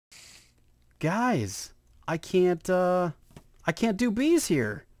Guys, I can't do bees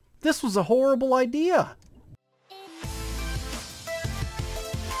here. This was a horrible idea.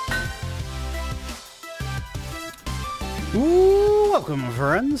 Ooh, welcome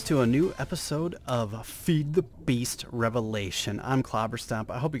friends to a new episode of Feed the Beast Revelation. I'm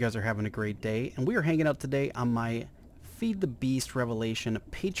Clobberstomp. I hope you guys are having a great day, and we are hanging out today on my Feed the Beast Revelation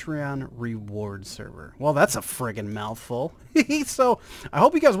Patreon reward server. Well, that's a friggin' mouthful. So I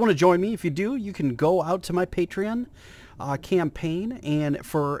hope you guys want to join me. If you do, you can go out to my Patreon campaign, and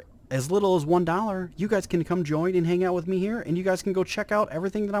for as little as $1, you guys can come join and hang out with me here, and you guys can go check out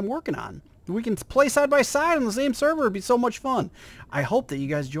everything that I'm working on. We can play side by side on the same server. It'd be so much fun. I hope that you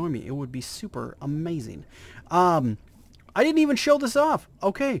guys join me. It would be super amazing. I didn't even show this off.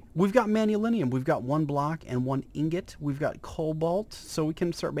 Okay, we've got manulinium. We've got 1 block and 1 ingot. We've got cobalt, so we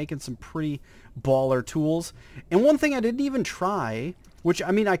can start making some pretty baller tools. And one thing I didn't even try, which,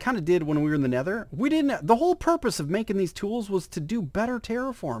 I mean, I kind of did when we were in the nether. The whole purpose of making these tools was to do better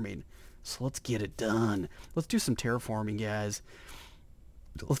terraforming. So let's get it done. Let's do some terraforming, guys.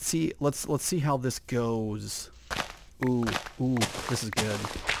 Let's see how this goes. Ooh, this is good.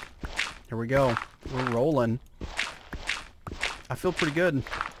 Here we go. We're rolling. I feel pretty good.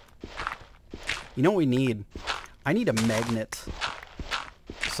 You know what we need? I need a magnet.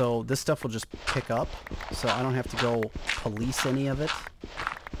 So this stuff will just pick up, so I don't have to go police any of it.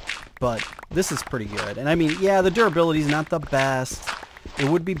 But this is pretty good. And I mean, yeah, the durability is not the best. It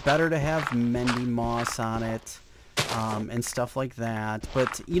would be better to have mending moss on it. And stuff like that.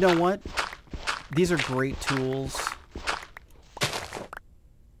 But you know what? These are great tools.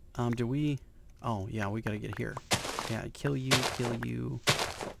 Do we... Oh, yeah, we gotta get here. Yeah, kill you, kill you.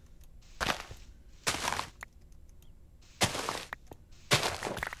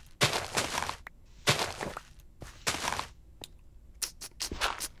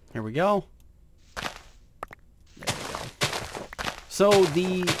 Here we go. There we go. So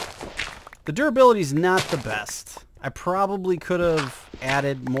the durability is not the best. I probably could have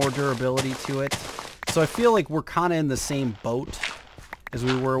added more durability to it. So I feel like we're kind of in the same boat as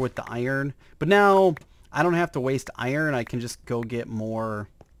we were with the iron. But now I don't have to waste iron. I can just go get more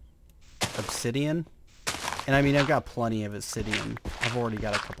obsidian. And I mean, I've got plenty of obsidian. I've already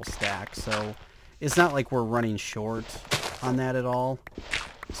got a couple stacks. So it's not like we're running short on that at all.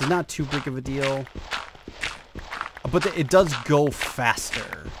 So not too big of a deal. But it does go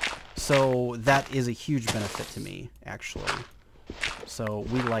faster. So that is a huge benefit to me, actually. So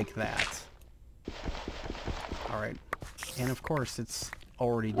we like that. Alright. And of course, it's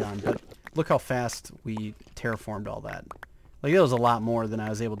already done. But look how fast we terraformed all that. Like, it was a lot more than I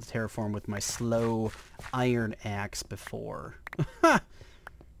was able to terraform with my slow iron axe before.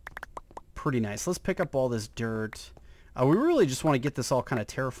 Pretty nice. Let's pick up all this dirt. We really just want to get this all kind of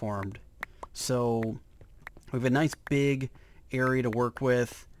terraformed. So we have a nice big area to work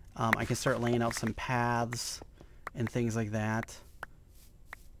with. I can start laying out some paths and things like that.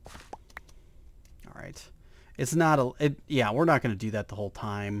 Alright. It's not a... yeah, we're not going to do that the whole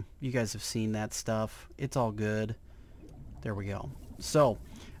time. You guys have seen that stuff. It's all good. There we go. So,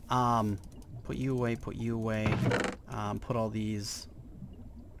 put you away, put you away. Put all these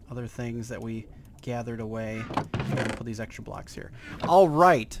other things that we gathered away. And put these extra blocks here.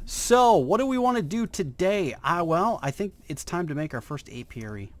 Alright, so what do we want to do today? Well, I think it's time to make our first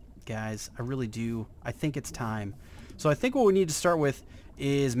apiary. Guys, I really do. I think it's time. So I think what we need to start with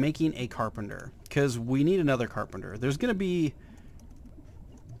is making a carpenter, because we need another carpenter. There's going to be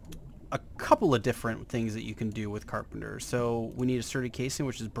a couple of different things that you can do with carpenter. So we need a sturdy casing,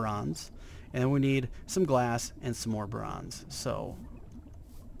 which is bronze, and we need some glass and some more bronze. So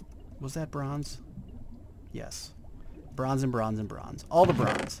was that bronze? Yes. Bronze and bronze and bronze. All the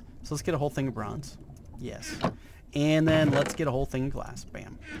bronze. So let's get a whole thing of bronze. Yes. And then let's get a whole thing of glass.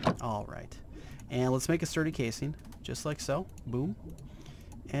 Bam. All right. And let's make a sturdy casing, just like so. Boom.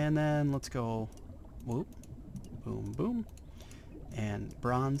 And then let's go whoop. Boom, boom. And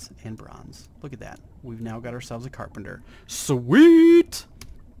bronze and bronze. Look at that. We've now got ourselves a carpenter. Sweet!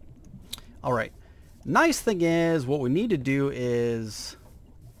 All right. Nice thing is, what we need to do is...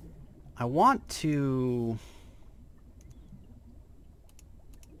 I want to...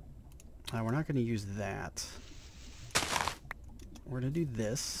 we're not going to use that. We're going to do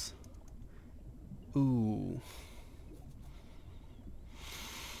this. Ooh.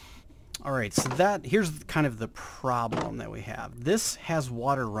 Alright, so here's kind of the problem that we have. This has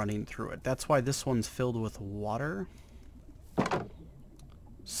water running through it. That's why this one's filled with water.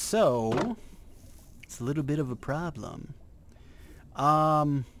 So, it's a little bit of a problem.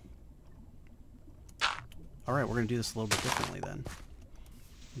 Alright, we're going to do this a little bit differently then.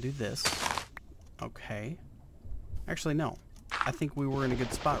 Do this. Okay. Actually, no. I think we were in a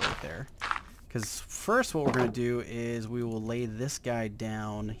good spot right there. Because first what we're going to do is we will lay this guy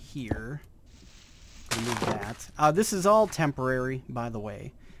down here. Remove that. This is all temporary, by the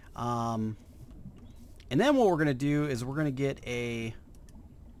way. And then what we're going to do is we're going to get a...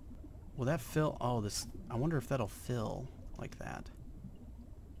 Will that fill? Oh, this... I wonder if that'll fill like that.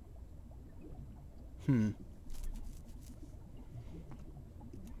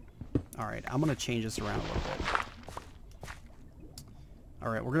 Alright, I'm going to change this around a little bit.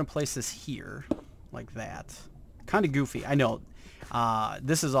 Alright, we're going to place this here, like that. Kind of goofy, I know.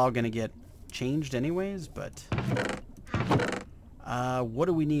 This is all going to get changed anyways, but... what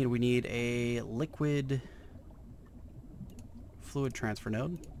do we need? We need a liquid fluid transfer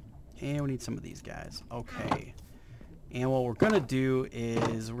node. And we need some of these guys. Okay. And what we're going to do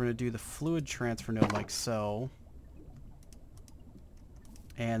is we're going to do the fluid transfer node like so.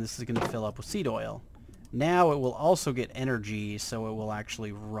 And this is going to fill up with seed oil. Now it will also get energy, so it will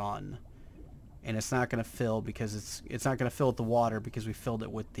actually run. And it's not going to fill because it's not going to fill with the water because we filled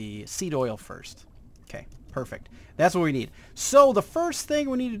it with the seed oil first. Okay, perfect. That's what we need. So the first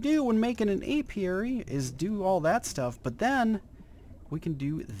thing we need to do when making an apiary is do all that stuff, but then we can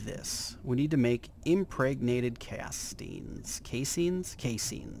do this. We need to make impregnated casings. Casings.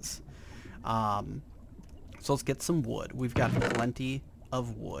 So let's get some wood. We've got plenty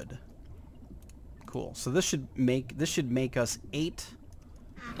of wood. Cool. So this should make us 8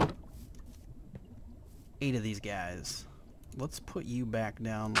 of these guys. Let's put you back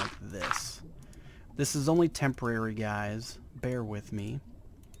down like this. This is only temporary, guys. Bear with me.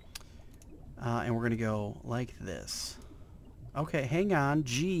 And we're gonna go like this. Okay, hang on.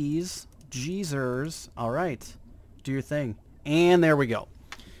 Jeezers. All right. Do your thing. And there we go.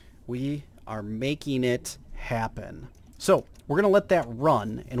 We are making it happen. So we're going to let that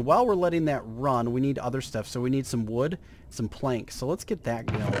run. And while we're letting that run, we need other stuff. So we need some wood, some planks. So let's get that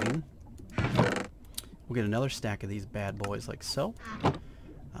going. We'll get another stack of these bad boys like so.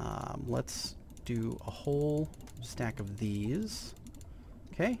 Let's do a whole stack of these.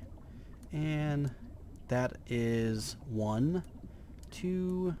 Okay. And that is 1,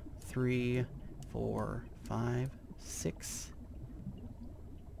 2, 3, 4, 5, 6.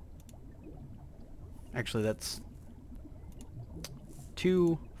 Actually, that's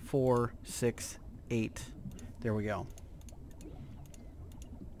 2, 4, 6, 8. There we go.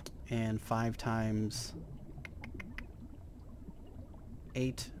 And 5 times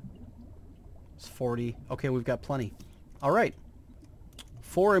 8 is 40. Okay, we've got plenty. All right.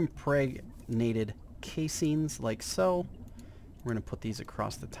 4 impregnated casings like so. We're going to put these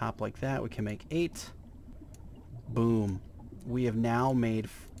across the top like that. We can make 8. Boom. We have now made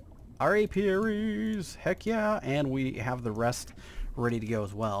our apiaries. Heck yeah. And we have the rest ready to go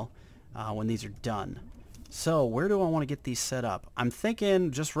as well when these are done. So where do I want to get these set up? I'm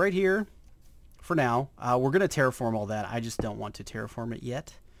thinking just right here for now. We're going to terraform all that. I just don't want to terraform it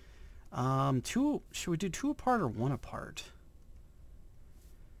yet. Should we do 2 apart or 1 apart?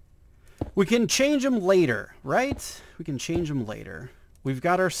 We can change them later, right? We can change them later. We've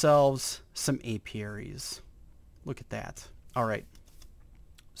got ourselves some apiaries. Look at that. All right.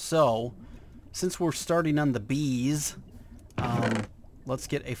 So, since we're starting on the bees, let's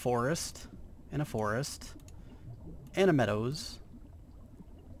get a forest, and a forest, and a meadows,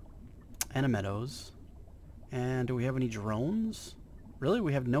 and a meadows. And do we have any drones? Really?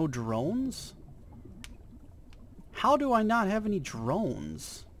 We have no drones? How do I not have any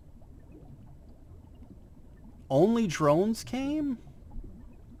drones? Only drones came?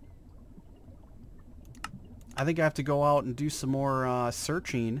 I think I have to go out and do some more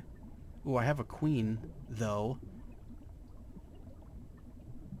searching. Ooh, I have a queen, though.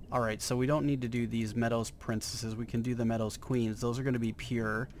 Alright, so we don't need to do these Meadows Princesses. We can do the Meadows Queens. Those are going to be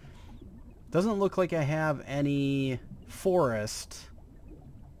pure. Doesn't look like I have any forest.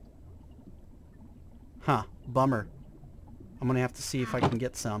 Huh, bummer. I'm going to have to see if I can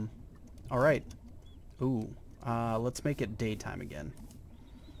get some. Alright. Ooh. Let's make it daytime again.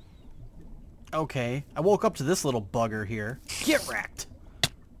 Okay, I woke up to this little bugger here. Get wrecked!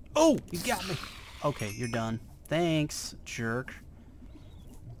 Oh, you got me. Okay, you're done. Thanks, jerk.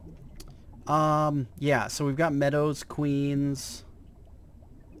 Yeah, so we've got Meadows Queens,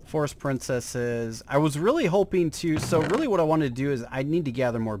 Forest Princesses. I was really hoping to, so really what I wanted to do is I need to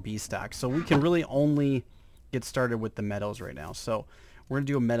gather more bee stock. So we can really only get started with the Meadows right now. So we're going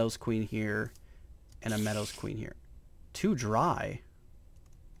to do a Meadows Queen here and a Meadows Queen here. Too dry.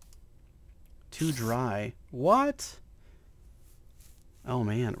 Too dry. What? Oh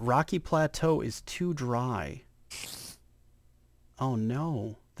man, Rocky Plateau is too dry. Oh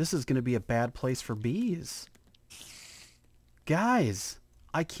no. This is going to be a bad place for bees. Guys,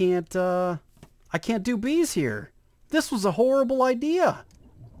 I can't do bees here. This was a horrible idea.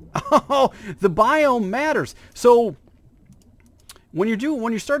 Oh, the biome matters. So when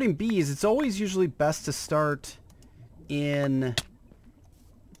you're starting bees, it's always usually best to start in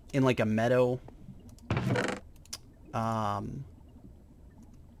like a meadow.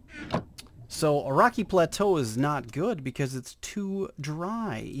 So a rocky plateau is not good because it's too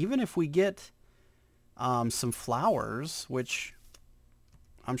dry. Even if we get some flowers, which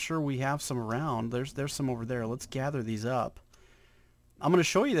I'm sure we have some around. There's some over there. Let's gather these up. I'm going to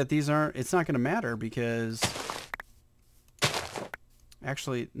show you that it's not going to matter because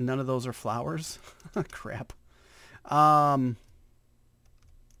actually none of those are flowers. Crap.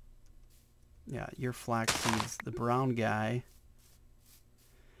 Yeah, your flax seeds, the brown guy.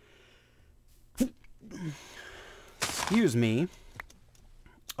 Excuse me.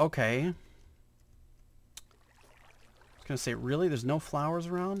 Okay. I was going to say, really? There's no flowers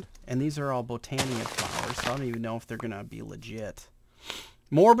around? And these are all Botania flowers, so I don't even know if they're going to be legit.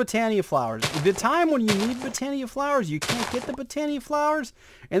 More Botania flowers. The time when you need Botania flowers, you can't get the Botania flowers.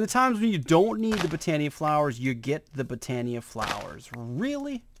 And the times when you don't need the Botania flowers, you get the Botania flowers.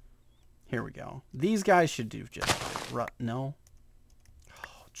 Really? Here we go. These guys should do just fine. No?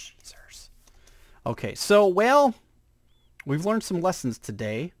 Oh, Jesus. Okay, so, well, we've learned some lessons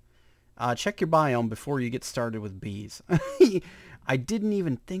today. Check your biome before you get started with bees. I didn't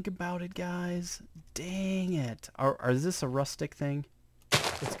even think about it, guys. Dang it. Is this a rustic thing?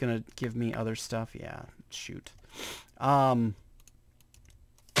 It's going to give me other stuff? Yeah, shoot. No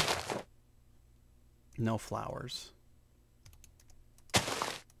flowers.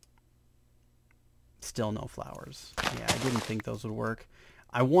 Still no flowers. Yeah, I didn't think those would work.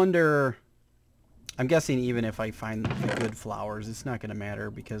 I wonder... I'm guessing even if I find the good flowers, it's not going to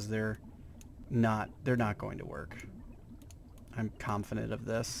matter because they're not going to work. I'm confident of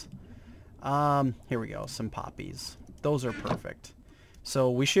this. Here we go. Some poppies. Those are perfect.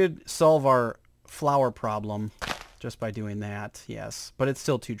 So we should solve our flower problem just by doing that. Yes, but it's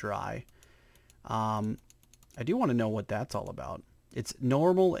still too dry. I do want to know what that's all about. It's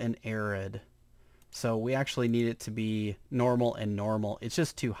normal and arid. So we actually need it to be normal and normal. It's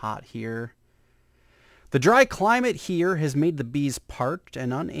just too hot here. The dry climate here has made the bees parched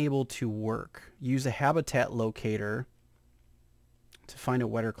and unable to work. Use a habitat locator to find a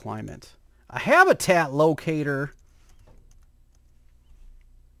wetter climate. A habitat locator?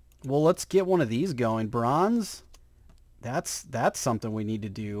 Well, let's get one of these going. Bronze? That's something we need to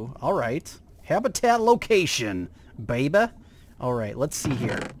do. All right. Habitat location, baby. All right, let's see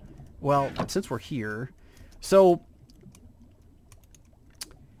here. Well, since we're here, so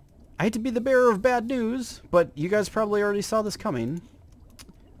I hate to be the bearer of bad news, but you guys probably already saw this coming.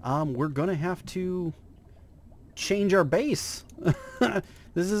 We're going to have to change our base.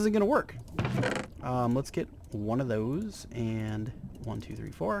 This isn't going to work. Let's get one of those, and 1, 2,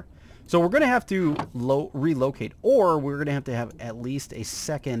 3, 4. So we're going to have to relocate, or we're going to have at least a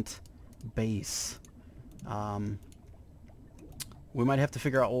second base. We might have to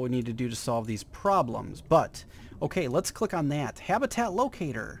figure out what we need to do to solve these problems. But, okay, let's click on that. Habitat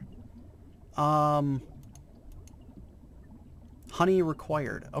locator. Honey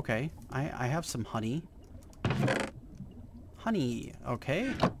required. Okay, I have some honey. Honey,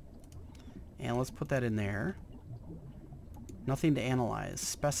 okay. And let's put that in there. Nothing to analyze.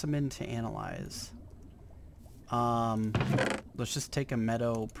 Specimen to analyze. Let's just take a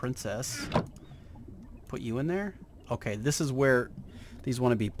meadow princess. Put you in there. Okay, this is where these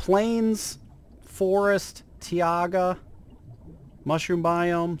want to be. Plains, forest, taiga, mushroom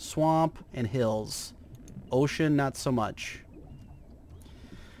biome, swamp, and hills. Ocean, not so much.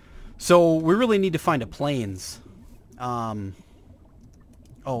 So we really need to find a plains. Oh,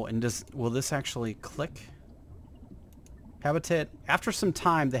 and will this actually click? Habitat. After some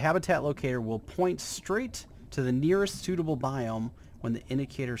time, the habitat locator will point straight to the nearest suitable biome when the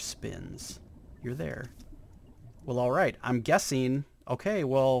indicator spins. You're there. Well, all right. I'm guessing. Okay,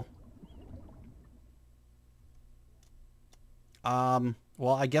 well. Well,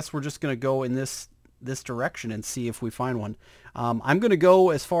 I guess we're just going to go in this direction and see if we find one. I'm going to go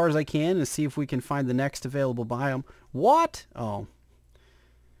as far as I can and see if we can find the next available biome. What? Oh.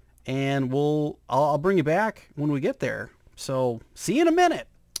 And I'll bring you back when we get there. So, see you in a minute.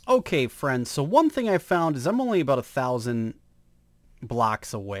 Okay, friends. So one thing I found is I'm only about 1,000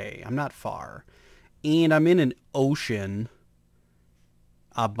 blocks away. I'm not far. And I'm in an ocean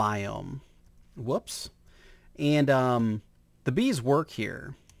biome. Whoops. And the bees work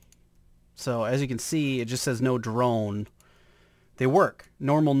here. So as you can see, it just says no drone. they work.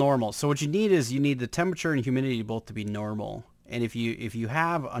 Normal, normal. So what you need is you need the temperature and humidity both to be normal. And if you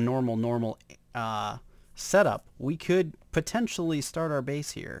have a normal setup, we could potentially start our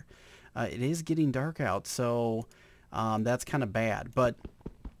base here. It is getting dark out, so that's kind of bad. But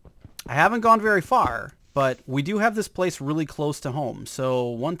I haven't gone very far, but we do have this place really close to home. So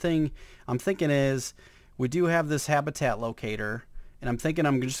one thing I'm thinking is we do have this habitat locator, and I'm thinking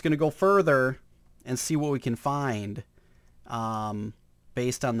I'm just going to go further and see what we can find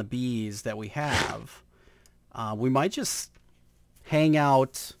based on the bees that we have. We might just hang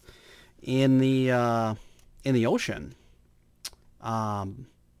out in the ocean.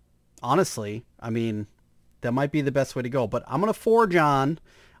 Honestly, I mean, that might be the best way to go. But I'm going to forge on.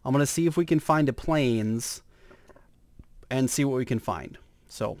 I'm going to see if we can find a plains and see what we can find.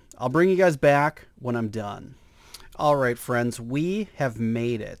 So I'll bring you guys back when I'm done. All right, friends, we have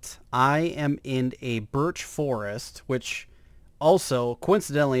made it. I am in a birch forest, which also,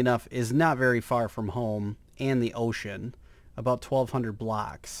 coincidentally enough, is not very far from home and the ocean, about 1,200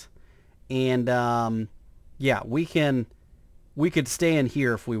 blocks. And yeah, we could stay in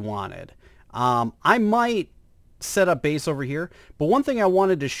here if we wanted. I might set up base over here, but one thing I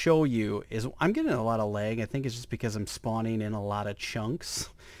wanted to show you is I'm getting a lot of lag. I think it's just because I'm spawning in a lot of chunks.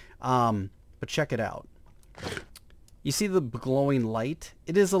 But check it out. You see the glowing light?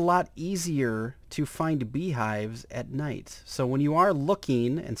 It is a lot easier to find beehives at night. So when you are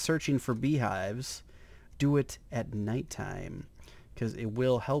looking and searching for beehives, do it at nighttime, because it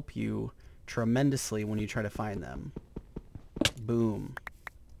will help you tremendously when you try to find them. Boom.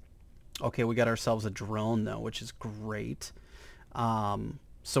 Okay, we got ourselves a drone though, which is great.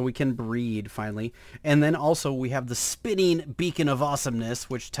 So we can breed finally. And then also we have the spinning beacon of awesomeness,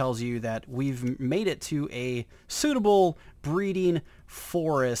 which tells you that we've made it to a suitable breeding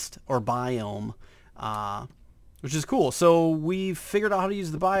forest or biome, which is cool. So we've figured out how to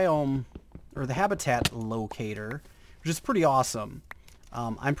use the biome or the habitat locator, which is pretty awesome.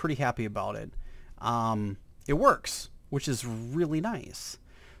 I'm pretty happy about it. It works, which is really nice.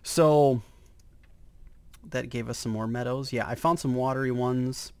 So that gave us some more meadows. Yeah, I found some watery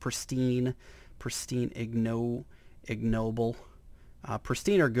ones. Pristine, ignoble.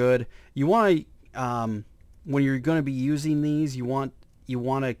 Pristine are good. You want to, when you're going to be using these, you want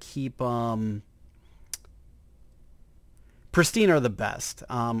to keep, pristine are the best.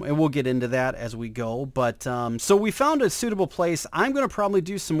 And we'll get into that as we go. But, so we found a suitable place. I'm going to probably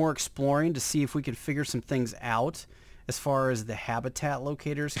do some more exploring to see if we can figure some things out as far as the habitat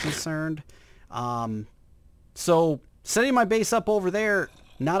locator is concerned. So setting my base up over there,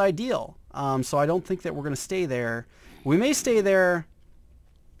 not ideal. So I don't think that we're going to stay there. We may stay there.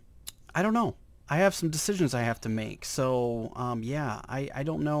 I don't know. I have some decisions I have to make. So yeah, I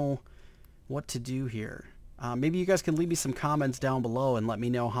don't know what to do here. Maybe you guys can leave me some comments down below and let me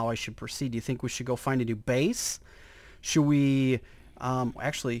know how I should proceed. Do you think we should go find a new base? Should we,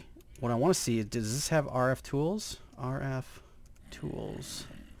 actually, what I want to see is, does this have RF tools? RF tools.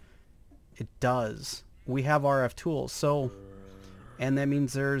 It does. We have RF tools. So, and that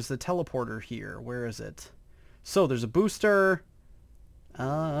means there's the teleporter here. Where is it? So there's a booster.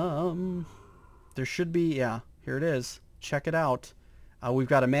 There should be, yeah, here it is. Check it out. We've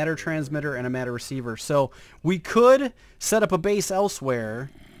got a matter transmitter and a matter receiver. So we could set up a base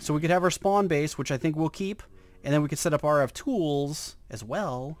elsewhere. So we could have our spawn base, which I think we'll keep. And then we could set up RF tools as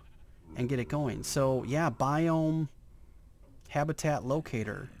well and get it going. So yeah, biome habitat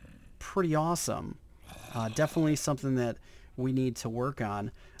locator, pretty awesome. Definitely something that we need to work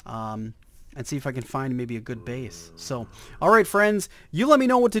on and see if I can find maybe a good base. So all right, friends, you let me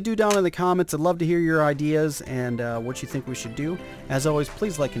know what to do down in the comments. I'd love to hear your ideas and what you think we should do. As always,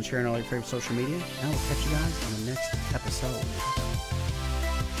 please like and share on all your favorite social media, and I will catch you guys on the next episode.